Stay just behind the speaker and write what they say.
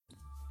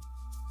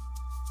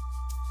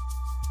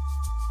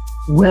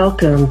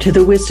Welcome to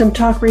the Wisdom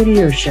Talk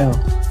Radio Show,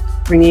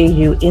 bringing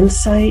you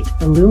insight,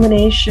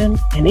 illumination,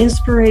 and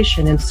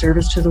inspiration in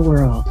service to the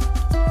world.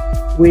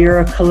 We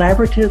are a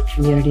collaborative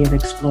community of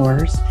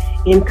explorers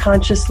in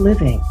conscious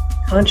living,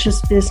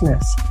 conscious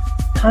business,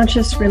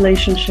 conscious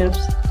relationships,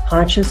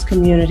 conscious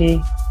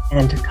community,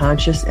 and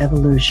conscious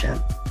evolution.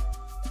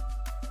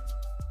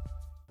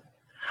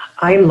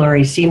 I'm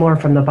Laurie Seymour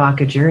from the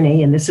Baca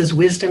Journey, and this is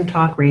Wisdom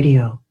Talk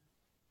Radio.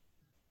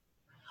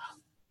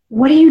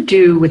 What do you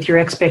do with your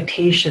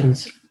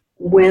expectations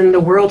when the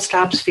world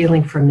stops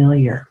feeling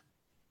familiar?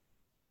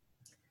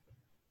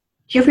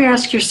 Do you ever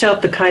ask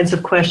yourself the kinds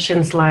of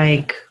questions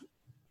like,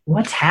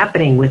 what's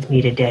happening with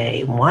me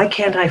today? Why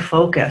can't I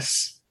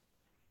focus?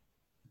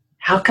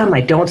 How come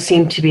I don't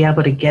seem to be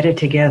able to get it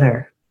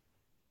together?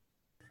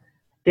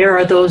 There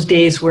are those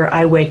days where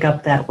I wake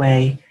up that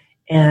way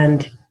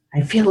and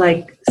I feel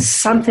like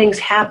something's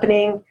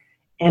happening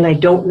and I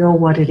don't know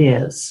what it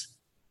is.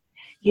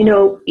 You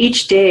know,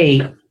 each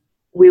day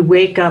we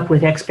wake up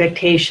with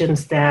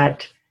expectations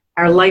that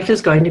our life is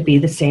going to be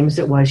the same as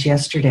it was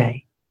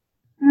yesterday.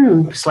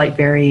 Slight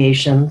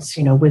variations,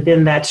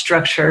 within that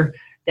structure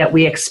that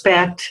we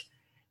expect.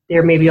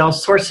 There may be all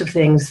sorts of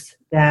things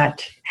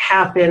that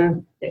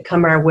happen, that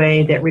come our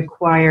way, that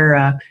require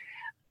a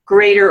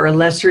greater or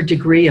lesser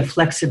degree of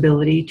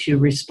flexibility to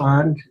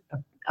respond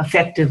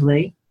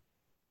effectively.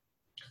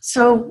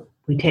 So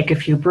we take a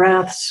few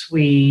breaths,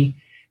 we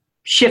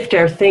shift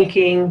our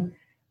thinking,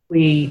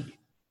 we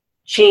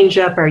change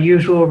up our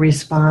usual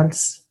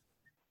response.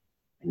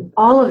 And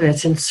all of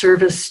it's in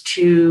service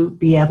to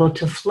be able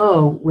to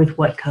flow with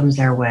what comes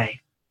our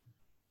way.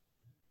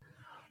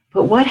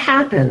 But what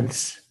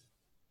happens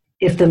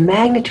if the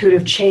magnitude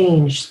of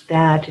change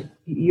that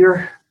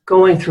you're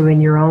going through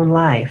in your own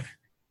life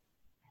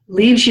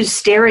leaves you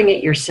staring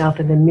at yourself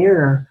in the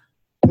mirror,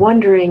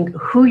 wondering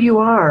who you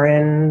are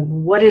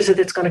and what is it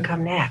that's going to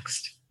come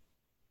next?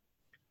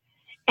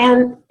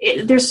 And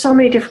there's so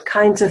many different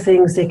kinds of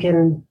things that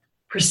can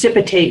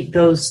precipitate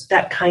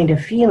that kind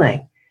of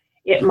feeling.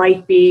 It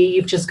might be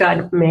you've just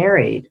gotten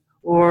married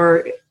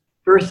or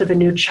birth of a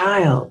new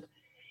child.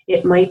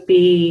 It might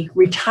be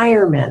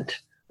retirement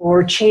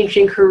or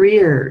changing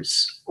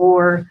careers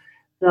or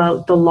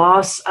the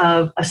loss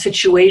of a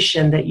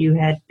situation that you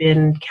had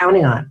been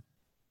counting on.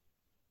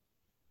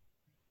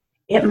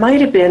 It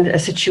might have been a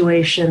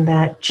situation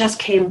that just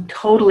came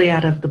totally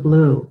out of the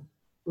blue,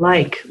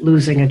 like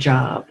losing a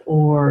job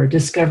or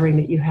discovering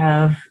that you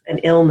have an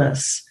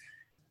illness.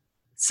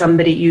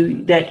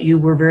 Somebody that you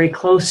were very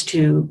close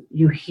to,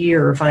 you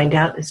hear or find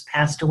out has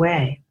passed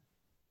away.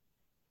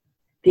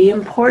 The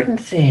important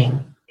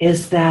thing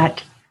is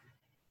that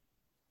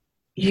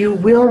you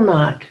will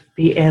not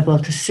be able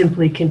to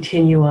simply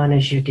continue on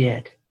as you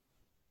did.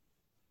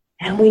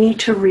 And we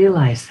need to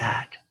realize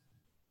that.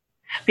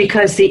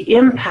 Because the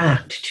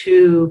impact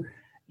to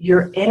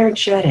your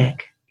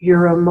energetic,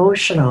 your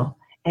emotional,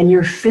 and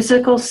your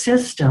physical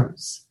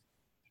systems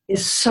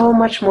is so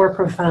much more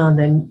profound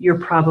than you're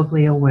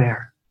probably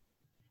aware.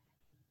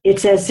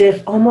 It's as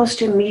if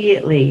almost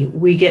immediately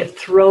we get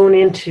thrown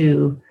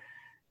into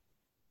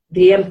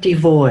the empty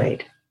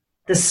void,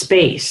 the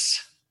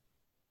space.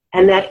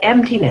 And that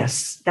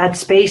emptiness, that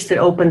space that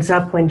opens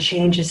up when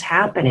change is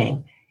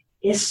happening,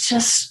 is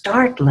just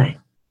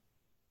startling.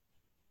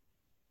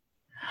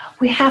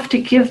 We have to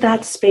give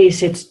that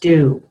space its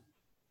due.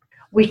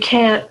 We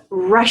can't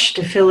rush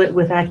to fill it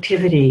with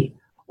activity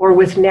or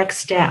with next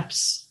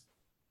steps.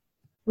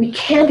 We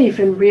can't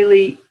even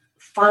really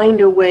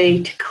find a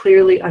way to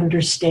clearly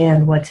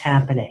understand what's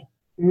happening.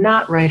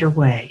 Not right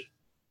away.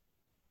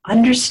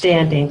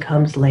 Understanding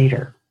comes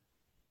later.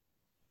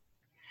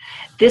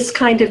 This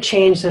kind of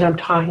change that I'm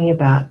talking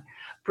about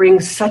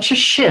brings such a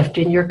shift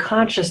in your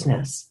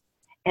consciousness,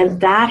 and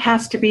that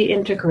has to be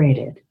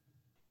integrated,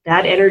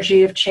 that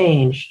energy of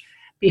change,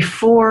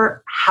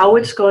 before how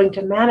it's going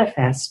to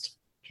manifest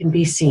can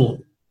be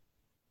seen.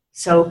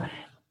 So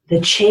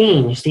the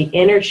change, the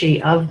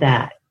energy of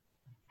that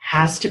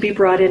has to be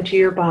brought into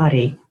your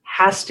body,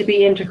 has to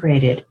be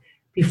integrated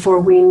before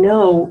we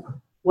know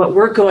what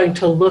we're going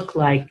to look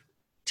like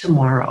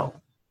tomorrow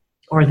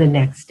or the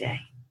next day.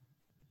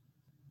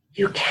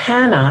 You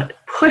cannot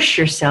push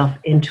yourself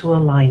into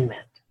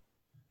alignment.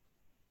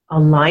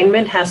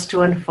 Alignment has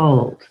to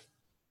unfold.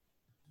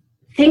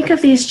 Think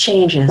of these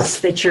changes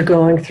that you're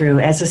going through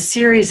as a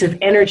series of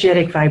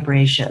energetic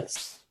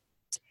vibrations.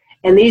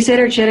 And these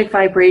energetic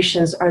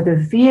vibrations are the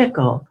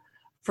vehicle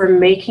for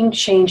making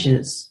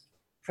changes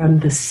from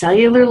the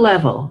cellular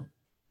level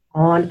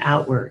on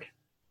outward.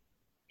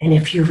 And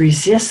if you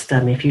resist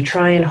them, if you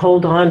try and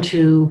hold on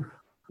to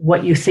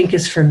what you think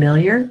is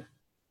familiar,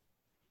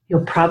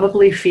 you'll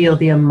probably feel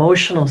the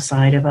emotional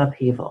side of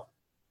upheaval.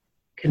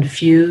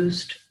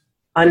 Confused,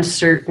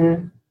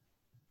 uncertain,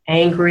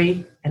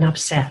 angry, and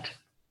upset.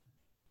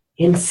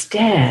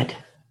 Instead,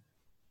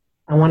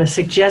 I want to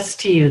suggest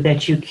to you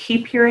that you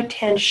keep your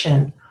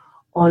attention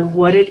on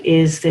what it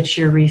is that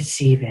you're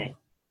receiving.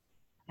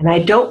 And I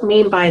don't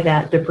mean by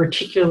that the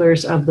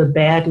particulars of the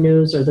bad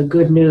news or the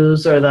good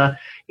news or the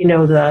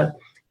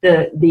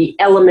the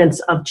elements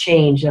of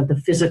change, of the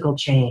physical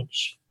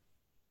change.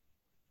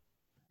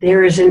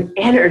 There is an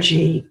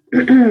energy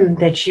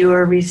that you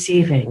are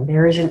receiving.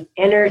 There is an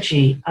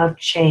energy of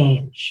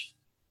change.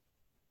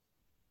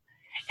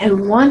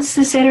 And once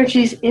this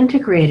energy is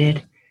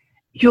integrated,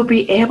 you'll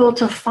be able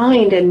to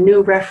find a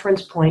new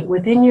reference point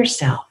within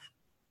yourself.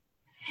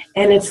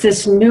 And it's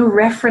this new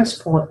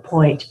reference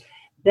point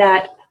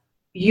that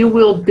you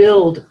will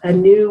build a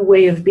new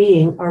way of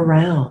being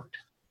around.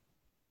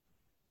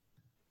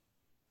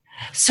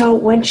 So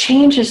when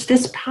change is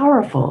this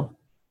powerful,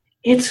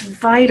 it's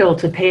vital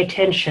to pay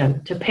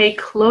attention, to pay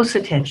close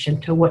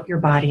attention to what your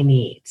body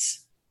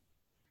needs.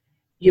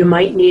 You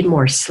might need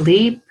more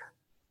sleep.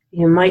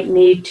 You might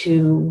need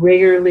to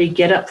regularly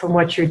get up from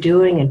what you're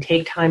doing and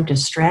take time to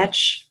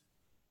stretch.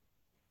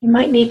 You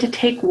might need to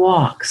take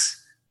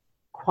walks,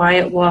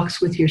 quiet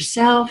walks with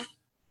yourself,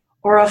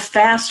 or a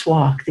fast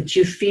walk that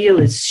you feel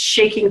is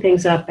shaking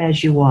things up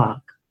as you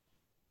walk.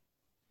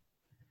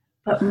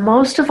 But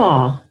most of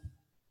all,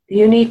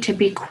 you need to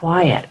be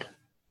quiet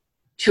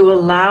to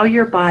allow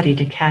your body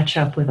to catch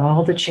up with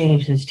all the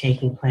change that's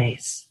taking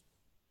place.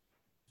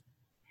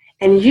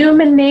 And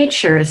human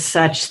nature is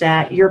such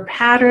that your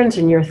patterns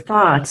and your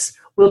thoughts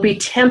will be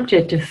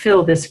tempted to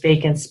fill this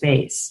vacant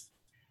space.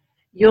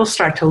 You'll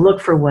start to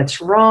look for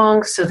what's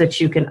wrong so that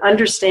you can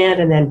understand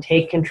and then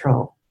take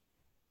control.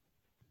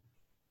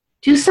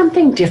 Do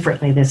something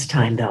differently this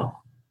time, though.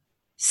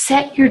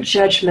 Set your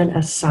judgment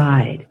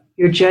aside,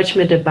 your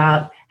judgment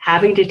about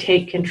having to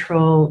take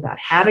control, about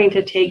having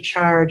to take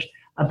charge,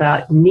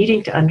 about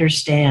needing to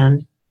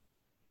understand.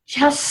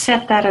 Just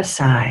set that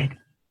aside.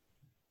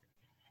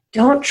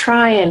 Don't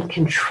try and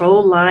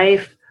control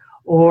life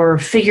or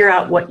figure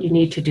out what you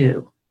need to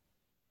do.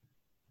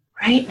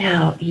 Right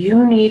now,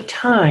 you need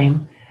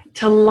time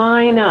to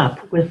line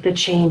up with the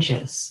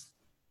changes.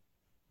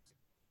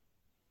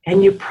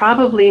 And you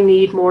probably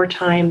need more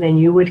time than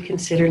you would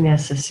consider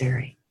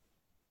necessary.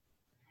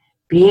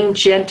 Being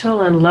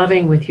gentle and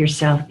loving with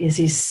yourself is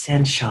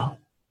essential.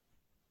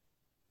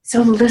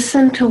 So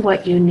listen to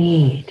what you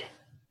need.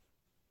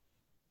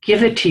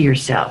 Give it to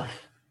yourself.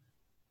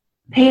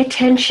 Pay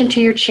attention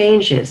to your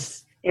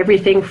changes,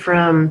 everything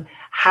from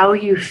how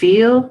you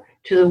feel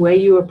to the way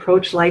you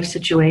approach life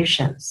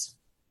situations.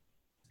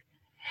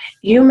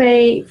 You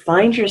may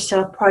find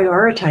yourself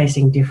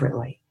prioritizing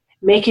differently,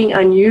 making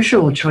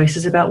unusual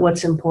choices about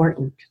what's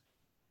important.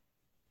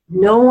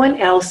 No one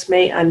else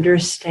may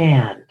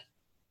understand,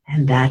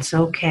 and that's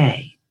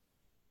okay.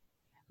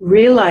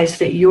 Realize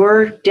that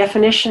your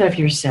definition of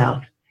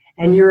yourself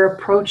and your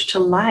approach to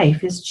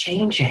life is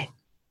changing.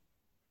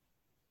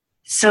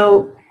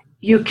 So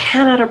you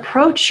cannot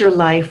approach your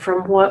life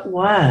from what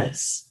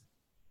was.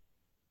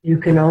 You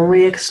can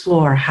only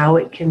explore how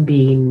it can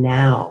be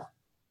now.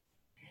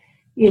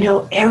 You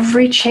know,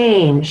 every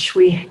change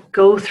we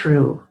go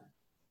through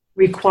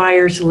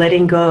requires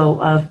letting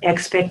go of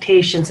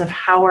expectations of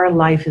how our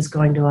life is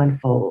going to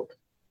unfold.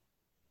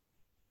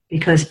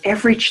 Because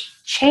every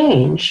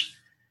change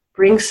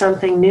brings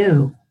something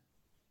new.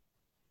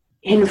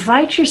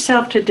 Invite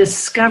yourself to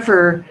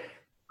discover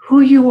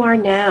who you are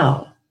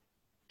now,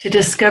 to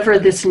discover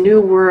this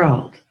new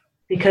world,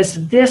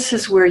 because this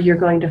is where you're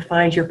going to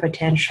find your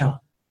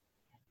potential.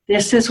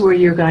 This is where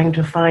you're going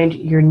to find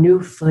your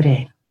new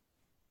footing.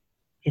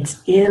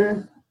 It's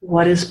in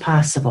what is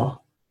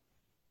possible.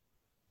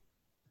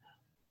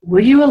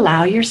 Will you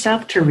allow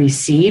yourself to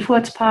receive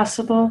what's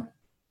possible?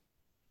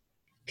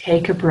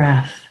 Take a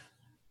breath.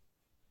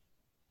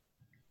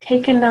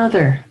 Take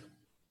another.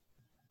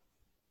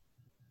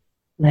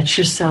 Let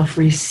yourself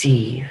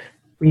receive.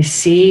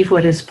 Receive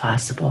what is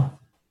possible.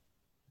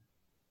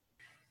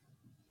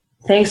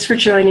 Thanks for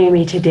joining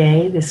me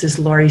today. This is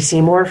Laurie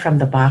Seymour from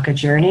the Baka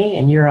Journey,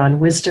 and you're on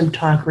Wisdom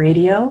Talk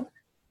Radio.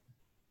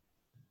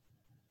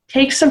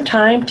 Take some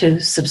time to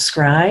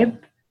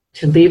subscribe,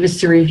 to leave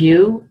us a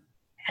review,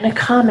 and a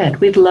comment.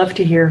 We'd love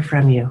to hear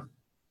from you.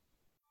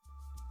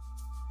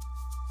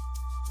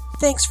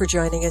 Thanks for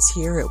joining us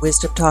here at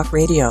Wisdom Talk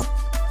Radio.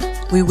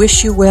 We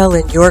wish you well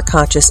in your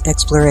conscious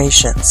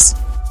explorations.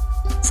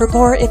 For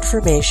more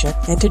information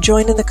and to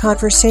join in the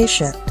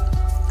conversation,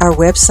 our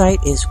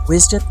website is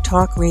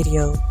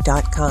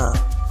wisdomtalkradio.com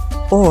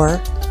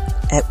or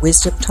at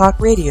Wisdom Talk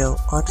Radio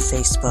on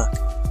Facebook.